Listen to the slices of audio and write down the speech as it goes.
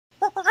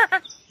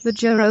The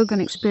Joe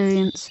Rogan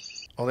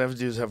Experience. All they have to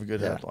do is have a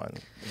good headline.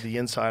 The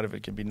inside of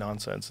it can be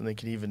nonsense, and they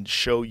can even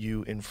show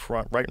you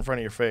right in front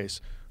of your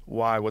face,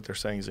 why what they're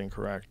saying is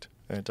incorrect,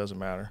 and it doesn't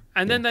matter.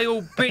 And then they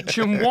all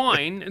bitch and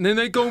whine, and then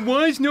they go,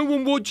 "Why is no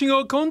one watching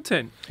our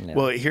content?" Yeah.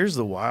 Well, here's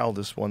the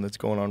wildest one that's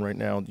going on right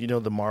now. You know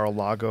the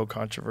Mar-a-lago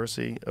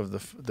controversy of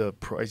the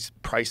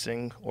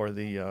pricing or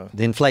the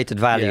inflated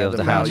value of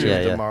the house.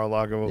 The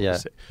Mar-a-lago. Yeah.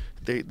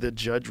 The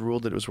judge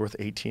ruled that it was worth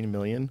 $18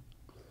 million.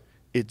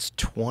 It's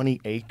 20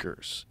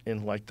 acres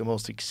in like the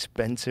most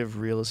expensive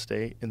real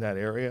estate in that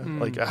area.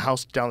 Like a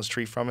house down the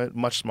street from it,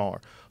 much smaller.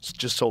 It's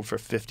just sold for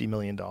 $50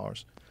 million.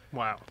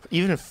 Wow.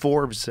 Even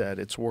Forbes said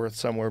it's worth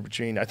somewhere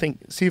between,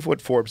 see if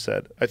what Forbes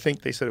said. I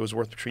think they said it was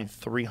worth between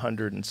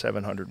 $300 and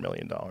 $700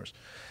 million.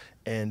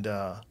 And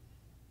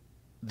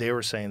they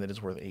were saying that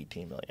it's worth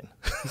 $18 million.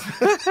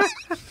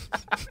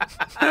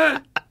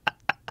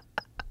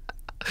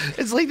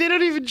 It's like they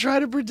don't even try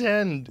to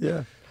pretend.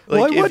 Yeah.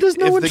 Like why does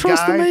no one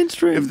trust the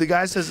mainstream? If the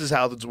guy says his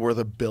house is worth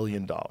 $1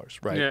 billion,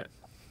 right? Yeah.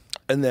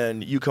 And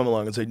then you come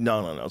along and say,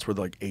 no, it's worth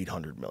like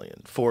 $800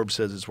 million. Forbes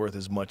says it's worth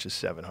as much as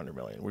 $700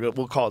 million.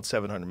 We'll call it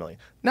 $700 million.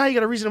 Now you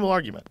got a reasonable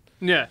argument.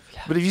 Yeah.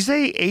 But if you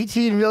say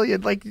 $18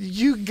 million, like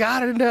you got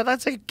to know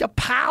that's like a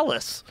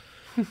palace.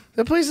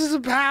 The place is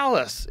a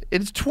palace.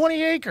 It's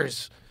 20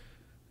 acres.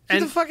 Get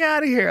the fuck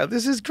out of here.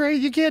 This is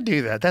crazy. You can't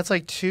do that. That's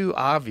like too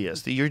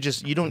obvious. That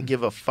you don't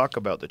give a fuck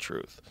about the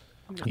truth.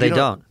 They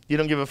don't. You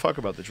don't give a fuck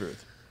about the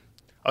truth.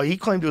 Oh, he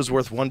claimed it was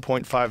worth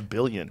 $1.5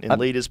 billion in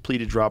latest plea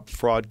to drop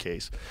fraud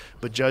case,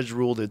 but judge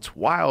ruled it's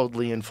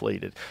wildly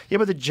inflated. Yeah,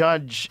 but the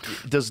judge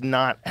does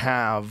not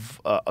have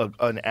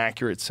an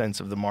accurate sense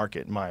of the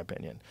market, in my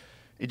opinion.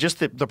 It's just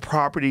that the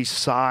property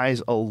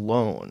size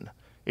alone,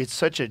 it's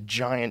such a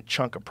giant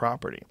chunk of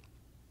property.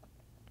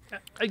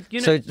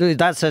 So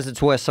that says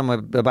it's worth somewhere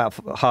about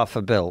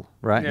 $500 million,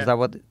 right? Yeah. Is that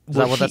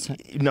what that's saying?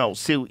 No.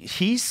 So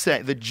he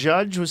said the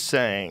judge was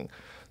saying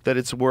that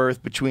it's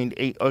worth between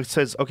it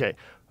says, okay,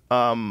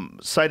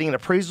 citing an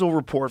appraisal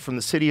report from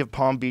the city of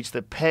Palm Beach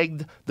that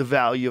pegged the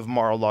value of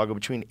Mar-a-Lago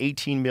between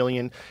 $18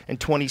 million and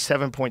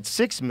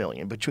 $27.6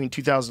 million between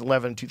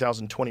 2011 and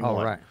 2021.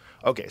 Oh, right.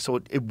 Okay, so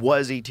it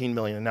was $18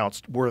 million, and now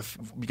it's worth,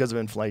 because of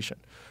inflation,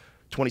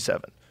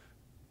 $27.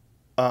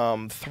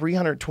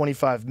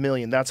 $325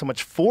 million. That's how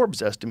much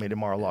Forbes estimated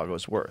Mar-a-Lago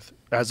is worth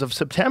as of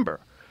September.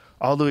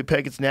 Although we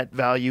peg its net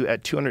value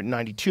at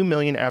 $292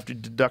 million after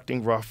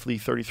deducting roughly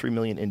 $33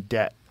 million in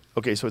debt.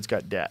 Okay, so it's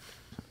got debt.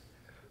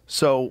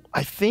 So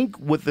I think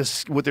what they're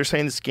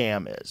saying the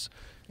scam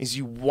is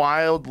you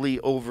wildly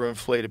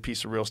overinflate a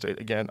piece of real estate.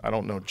 Again, I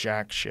don't know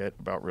jack shit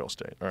about real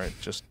estate. All right,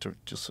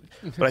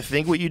 but I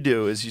think what you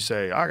do is you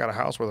say, I got a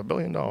house worth $1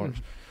 billion. I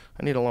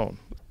need a loan.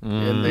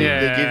 And they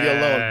give you a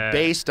loan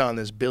based on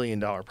this $1 billion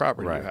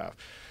property you have.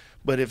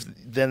 But if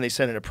then they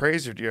send an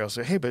appraiser to you and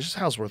say, hey, but this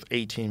house is worth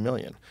 $18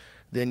 million,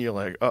 then you're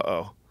like,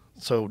 uh-oh.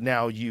 So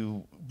now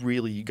you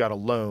got a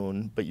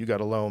loan, but you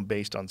got a loan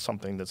based on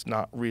something that's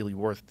not really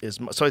worth as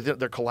much. So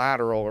their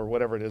collateral or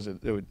whatever it is,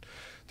 the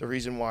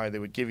reason why they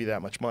would give you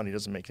that much money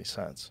doesn't make any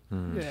sense.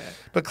 Yeah.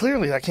 But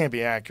clearly that can't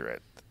be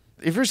accurate.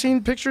 Have you ever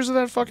seen pictures of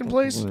that fucking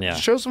place? Yeah.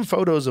 Show some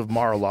photos of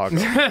Mar-a-Lago.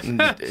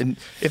 and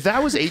if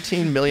that was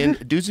 $18 million,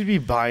 dudes would be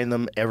buying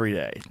them every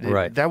day.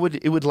 Right.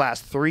 It would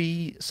last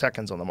 3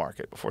 seconds on the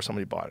market before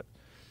somebody bought it.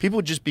 People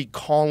would just be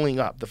calling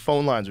up. The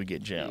phone lines would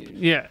get jammed.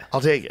 Yeah.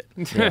 I'll take it.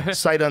 Yeah.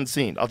 Sight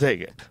unseen. I'll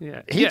take it.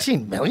 Yeah.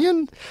 18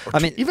 million? Or I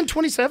mean, even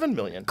 27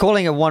 million.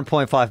 Calling it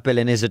 $1.5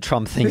 billion is a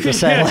Trump thing to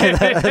say. Like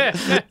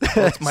that.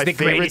 It's my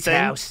favorite thing.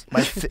 House.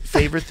 My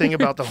favorite thing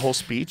about the whole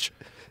speech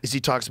is he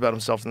talks about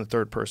himself in the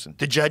third person.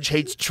 The judge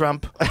hates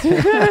Trump.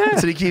 That's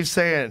what he keeps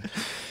saying.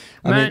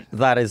 I mean,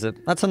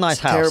 that's a nice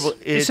house. Terrible.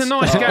 It's a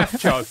nice gaff,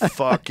 Joe.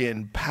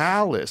 Fucking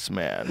palace,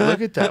 man.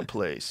 Look at that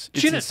place.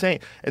 It's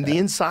insane. And the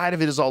inside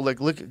of it is all like,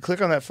 click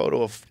on that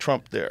photo of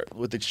Trump there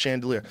with the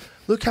chandelier.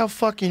 Look how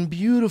fucking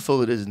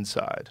beautiful it is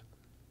inside.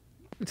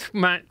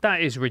 Man,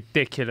 that is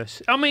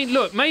ridiculous. I mean,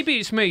 look, maybe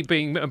it's me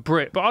being a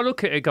Brit, but I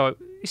look at it and go,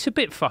 it's a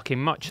bit fucking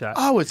much, that.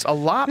 Oh, it's a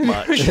lot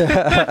much.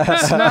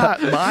 It's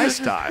not my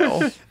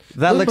style.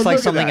 That looks like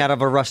something out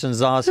of a Russian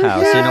Tsar's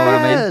house, yes, you know what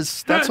I mean?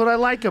 Yes, that's what I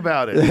like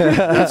about it.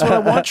 That's what I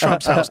want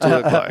Trump's house to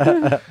look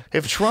like.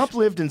 If Trump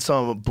lived in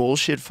some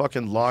bullshit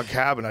fucking log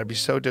cabin, I'd be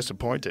so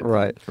disappointed.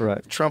 Right.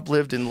 If Trump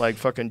lived in like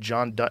fucking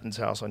John Dutton's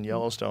house on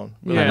Yellowstone.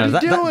 Yeah.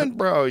 What are you doing,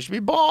 bro? You should be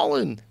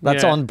balling.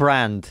 That's on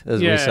brand, as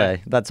we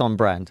say. That's on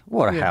brand.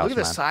 What a house, look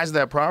at the size of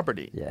that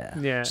property.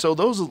 Yeah. So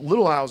those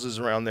little houses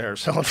around there are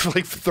selling for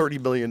like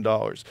 $30 million.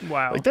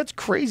 Wow. Like that's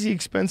crazy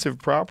expensive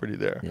property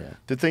there. Yeah.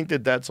 To think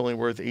that that's only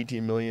worth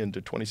 $18 million to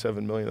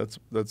 $27 million,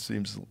 that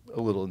seems a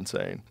little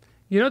insane.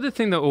 You know, the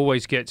thing that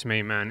always gets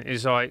me, man,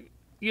 is like,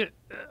 you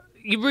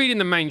read in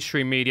the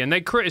mainstream media and they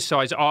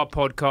criticize our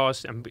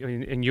podcast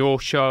and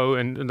your show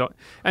and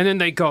then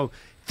they go,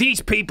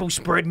 these people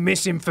spread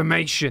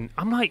misinformation.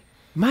 I'm like,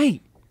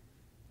 mate,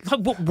 like,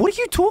 what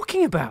are you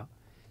talking about?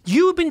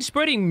 You have been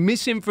spreading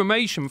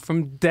misinformation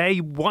from day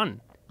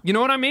one. You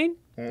know what I mean?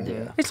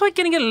 Yeah. It's like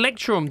getting a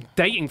lecture on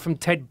dating from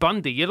Ted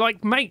Bundy. You're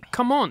like, mate,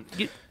 come on.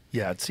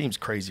 Yeah, it seems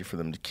crazy for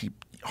them to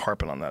keep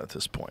harping on that at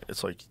this point.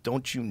 It's like,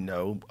 don't you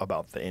know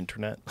about the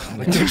internet?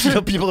 Like, don't you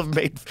know people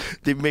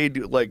they've made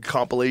like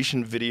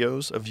compilation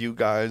videos of you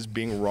guys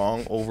being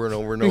wrong over and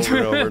over and over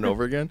and over and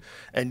over again,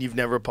 and you've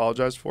never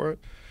apologized for it.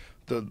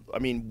 I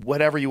mean,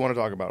 whatever you want to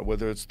talk about,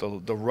 whether it's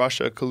the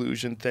Russia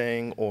collusion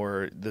thing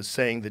or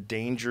saying the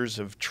dangers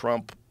of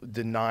Trump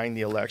denying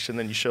the election,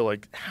 then you show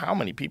like how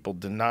many people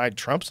denied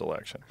Trump's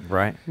election.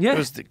 Right. Yeah. It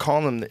was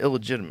calling him the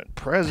illegitimate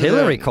president.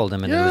 Hillary called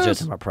him an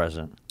illegitimate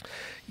president.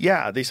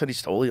 Yeah, they said he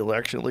stole the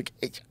election. Like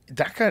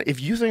that kind.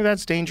 If you think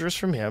that's dangerous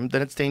from him,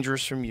 then it's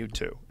dangerous from you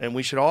too. And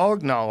we should all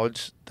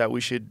acknowledge that we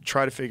should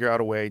try to figure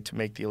out a way to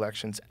make the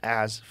elections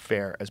as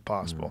fair as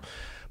possible.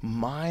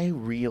 My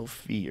real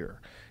fear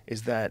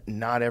is that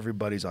not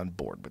everybody's on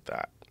board with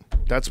that.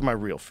 That's my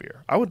real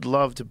fear. I would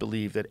love to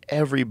believe that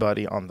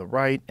everybody on the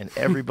right and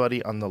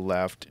everybody on the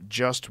left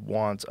just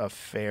wants a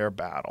fair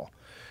battle.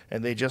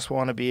 And they just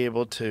want to be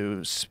able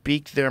to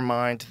speak their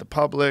mind to the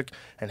public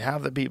and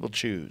have the people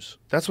choose.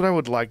 That's what I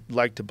would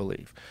like to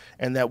believe.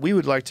 And that we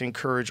would like to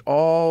encourage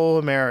all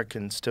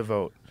Americans to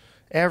vote.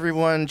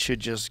 Everyone should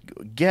just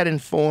get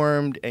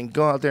informed and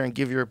go out there and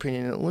give your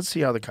opinion. And let's see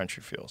how the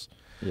country feels.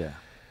 Yeah.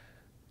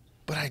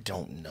 But I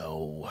don't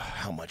know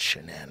how much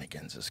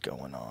shenanigans is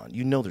going on.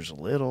 You know there's a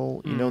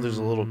little. You know there's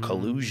a little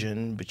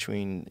collusion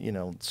between,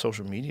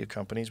 social media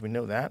companies. We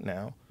know that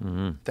now.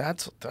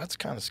 That's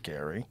kind of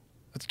scary.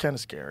 It's kind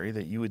of scary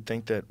that you would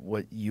think that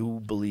what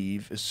you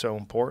believe is so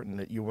important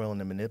that you're willing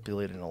to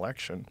manipulate an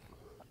election.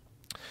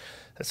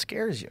 That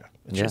scares you.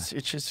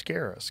 It should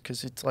scare us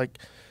because it's like,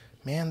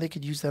 man, they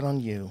could use that on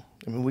you.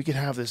 I mean, we could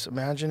have this.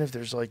 Imagine if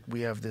there's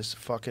we have this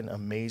fucking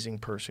amazing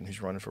person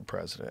who's running for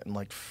president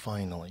and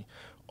finally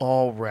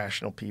all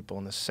rational people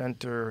in the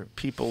center,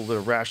 people that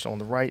are rational on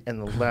the right and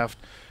the left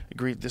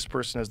agree this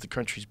person has the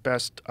country's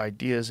best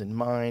ideas in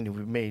mind, and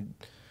we've made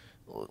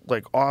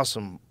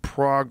awesome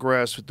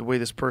progress with the way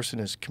this person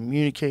is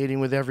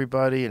communicating with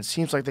everybody, and it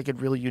seems like they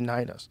could really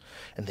unite us,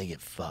 and they get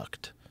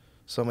fucked.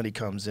 Somebody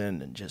comes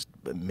in and just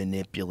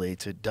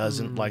manipulates it,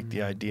 doesn't like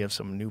the idea of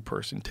some new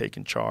person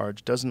taking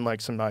charge, doesn't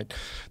like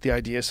the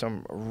idea of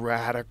some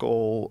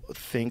radical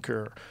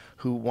thinker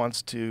who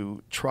wants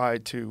to try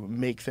to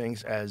make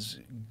things as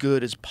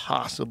good as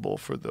possible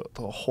for the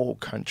whole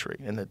country,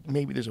 and that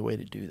maybe there's a way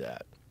to do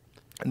that.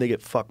 And they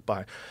get fucked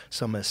by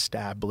some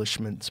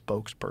establishment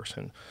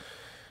spokesperson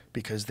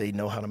because they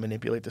know how to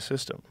manipulate the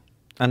system.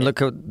 And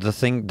look at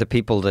the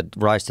people that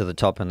rise to the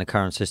top in the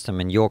current system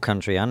in your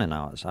country and in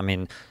ours. I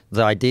mean,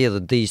 the idea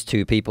that these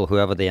two people,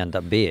 whoever they end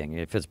up being,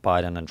 if it's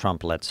Biden and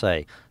Trump, let's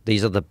say,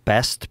 these are the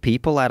best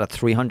people out of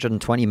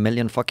 320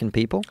 million fucking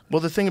people? Well,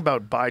 the thing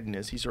about Biden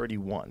is he's already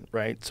won,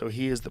 right? So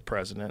he is the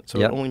president. So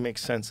it only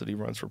makes sense that he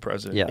runs for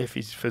president if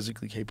he's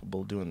physically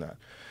capable of doing that.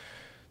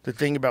 The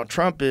thing about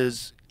Trump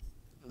is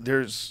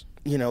there's,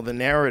 the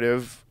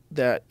narrative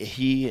that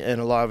he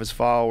and a lot of his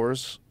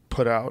followers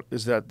put out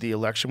is that the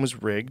election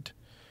was rigged,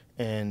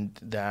 and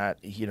that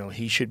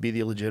he should be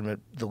the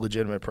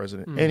legitimate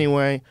president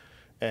anyway,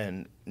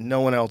 and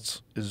no one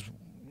else is.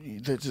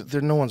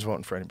 No one's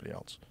voting for anybody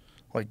else.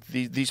 Like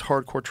these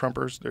hardcore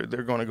Trumpers,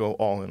 they're going to go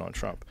all in on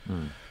Trump.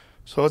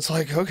 So it's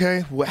like,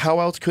 okay, how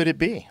else could it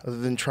be other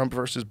than Trump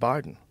versus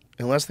Biden?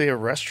 Unless they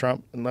arrest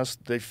Trump, unless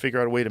they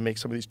figure out a way to make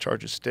some of these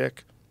charges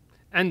stick.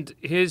 And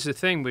here's the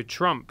thing with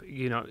Trump,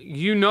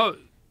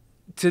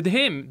 to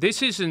him,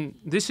 this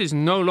is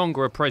no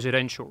longer a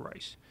presidential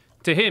race.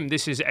 To him,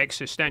 this is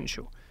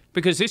existential,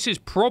 because this is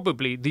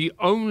probably the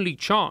only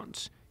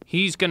chance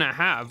he's going to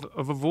have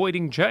of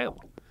avoiding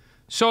jail.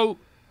 So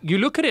you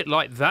look at it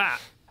like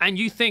that, and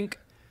you think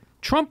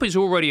Trump is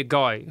already a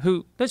guy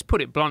who, let's put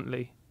it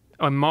bluntly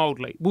and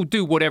mildly, will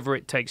do whatever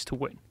it takes to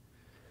win.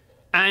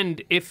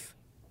 And if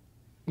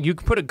you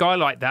put a guy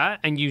like that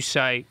and you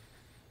say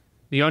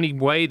the only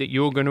way that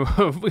you're going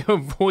to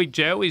avoid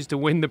jail is to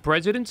win the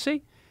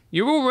presidency,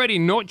 you're already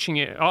notching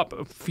it up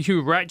a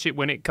few ratchet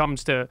when it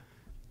comes to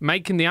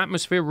making the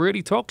atmosphere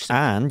really toxic.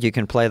 And you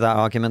can play that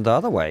argument the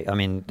other way. I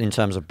mean, in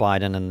terms of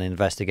Biden and the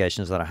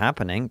investigations that are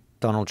happening,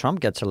 Donald Trump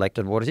gets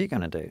elected, what is he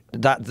going to do?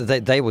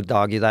 They would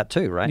argue that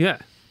too, right? Yeah.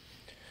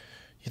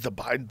 The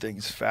Biden thing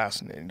is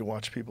fascinating to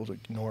watch people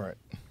ignore it.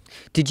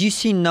 Did you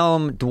see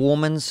Noam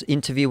Dworman's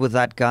interview with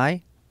that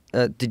guy?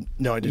 No, I did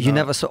not. You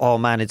never saw? Oh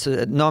man, it's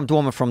Noam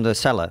Dworman from the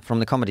Cellar, from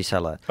the Comedy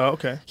Cellar. Oh,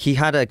 okay. He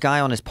had a guy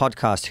on his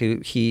podcast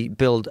who he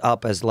built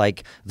up as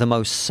the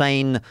most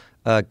sane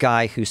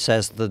guy who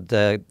says that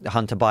the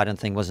Hunter Biden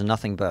thing was a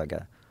nothing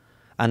burger,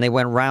 and they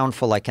went round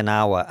for an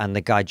hour, and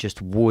the guy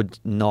just would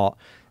not.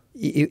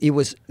 It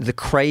was the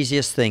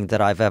craziest thing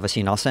that I've ever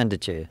seen. I'll send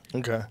it to you.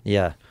 Okay.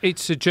 Yeah.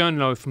 It's a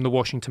journal from the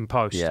Washington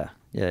Post. Yeah.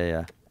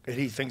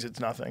 He thinks it's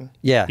nothing.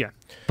 Yeah.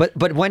 But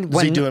when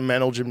is he doing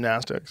mental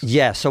gymnastics?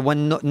 Yeah. So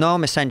when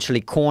Noam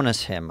essentially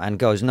corners him and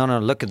goes, no,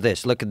 look at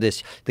this,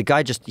 the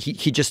guy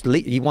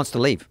he wants to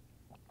leave.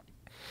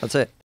 That's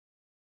it.